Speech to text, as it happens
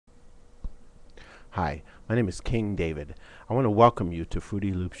Hi, my name is King David. I want to welcome you to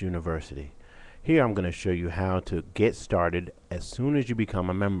Fruity Loops University. Here I'm going to show you how to get started as soon as you become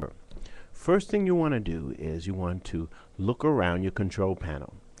a member. First thing you want to do is you want to look around your control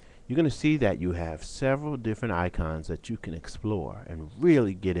panel. You're going to see that you have several different icons that you can explore and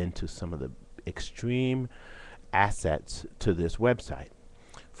really get into some of the extreme assets to this website.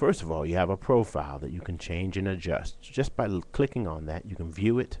 First of all, you have a profile that you can change and adjust. Just by clicking on that, you can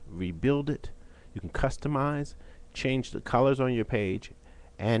view it, rebuild it, you can customize, change the colors on your page,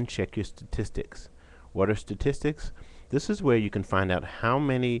 and check your statistics. What are statistics? This is where you can find out how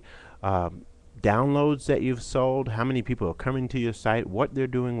many downloads that you've sold, how many people are coming to your site, what they're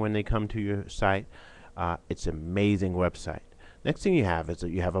doing when they come to your site. It's an amazing website. Next thing you have is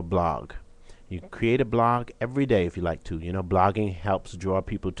that you have a blog. You can create a blog every day if you like to. You know, blogging helps draw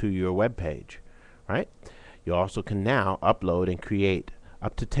people to your web page, right? You also can now upload and create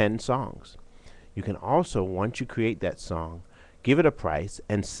up to 10 songs. You can also, once you create that song, give it a price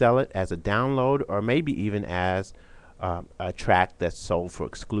and sell it as a download or maybe even as a track that's sold for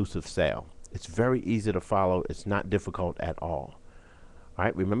exclusive sale. It's very easy to follow. It's not difficult at all. All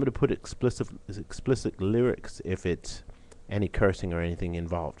right, remember to put explicit lyrics if it's any cursing or anything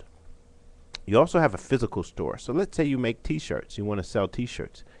involved. You also have a physical store. So let's say you make t-shirts. You want to sell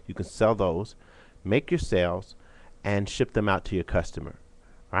t-shirts. You can sell those, make your sales, and ship them out to your customer.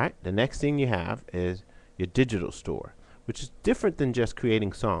 All right, the next thing you have is your digital store, which is different than just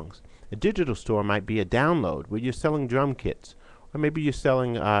creating songs. A digital store might be a download where you're selling drum kits, or maybe you're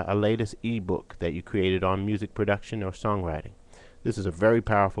selling a latest ebook that you created on music production or songwriting. This is a very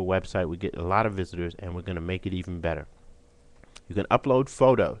powerful website. We get a lot of visitors, and we're going to make it even better. You can upload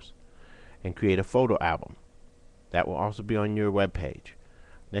photos and create a photo album. That will also be on your web page.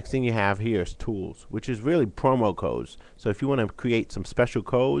 Next thing you have here is tools, which is really promo codes. So if you want to create some special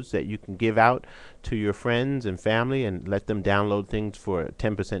codes that you can give out to your friends and family and let them download things for a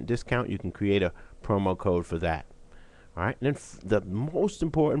 10% discount, you can create a promo code for that. All right, and then the most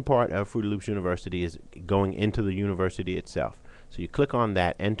important part of Fruity Loops University is going into the university itself. So you click on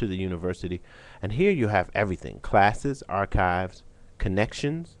that, enter the university, and here you have everything: classes, archives,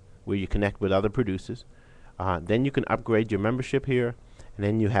 connections, where you connect with other producers. Then you can upgrade your membership here, and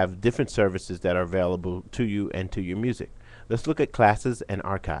then you have different services that are available to you and to your music. Let's look at classes and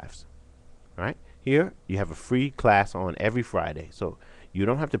archives. All right, here you have a free class on every Friday, so you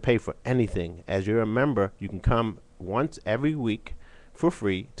don't have to pay for anything. As you're a member, you can come once every week for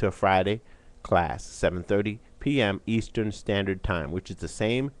free to a Friday class, 7:30 p.m. Eastern Standard Time, which is the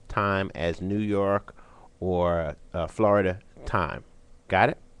same time as New York or Florida time. Got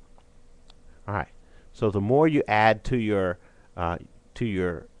it? All right. So the more you add to your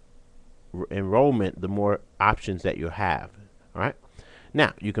enrollment, the more options that you have. All right.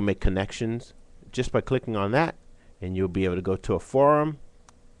 Now you can make connections just by clicking on that, and you'll be able to go to a forum.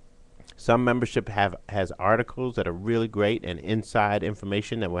 Some membership has articles that are really great and inside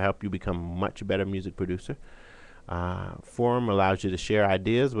information that will help you become a much better music producer. Forum allows you to share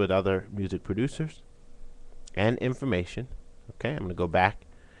ideas with other music producers and information. Okay, I'm going to go back.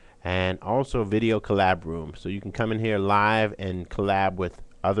 And also video collab room, so you can come in here live and collab with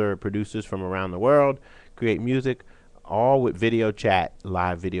other producers from around the world, create music, all with video chat,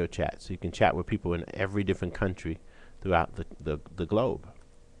 live video chat, so you can chat with people in every different country throughout the globe.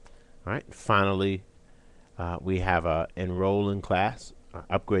 All right, finally we have a enroll in class,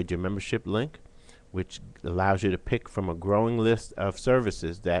 upgrade your membership link, which allows you to pick from a growing list of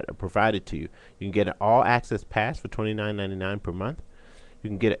services that are provided to you. You can get an all access pass for $29.99 per month. You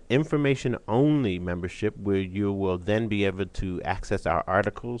can get an information-only membership where you will then be able to access our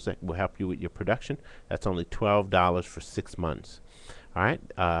articles that will help you with your production. That's only $12 for 6 months. All right.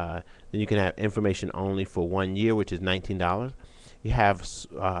 Then you can have information-only for 1 year, which is $19. You have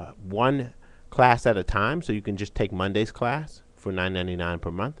one class at a time, so you can just take Monday's class for $9.99 per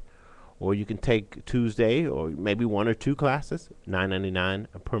month, or you can take Tuesday or maybe 1 or 2 classes, $9.99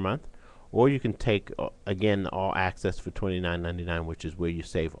 per month. Or you can take, again, all access for $29.99, which is where you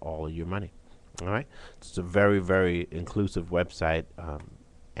save all of your money. All right? It's a very, very inclusive website,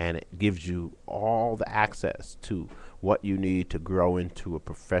 and it gives you all the access to what you need to grow into a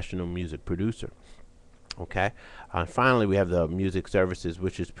professional music producer. Okay? Finally, we have the music services,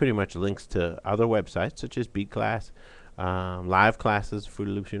 which is pretty much links to other websites, such as Beat Class, live classes,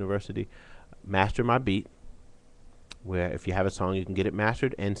 Fruity Loops University, Master My Beat, where if you have a song you can get it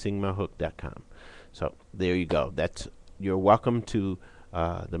mastered, and singmyhook.com. So there you go. You're welcome to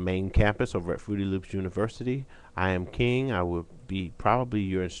the main campus over at Fruity Loops University. I am King. I will be probably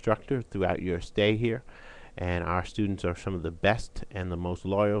your instructor throughout your stay here, and our students are some of the best and the most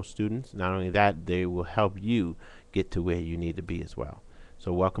loyal students. Not only that, they will help you get to where you need to be as well.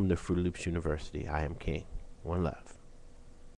 So welcome to Fruity Loops University. I am King. One love.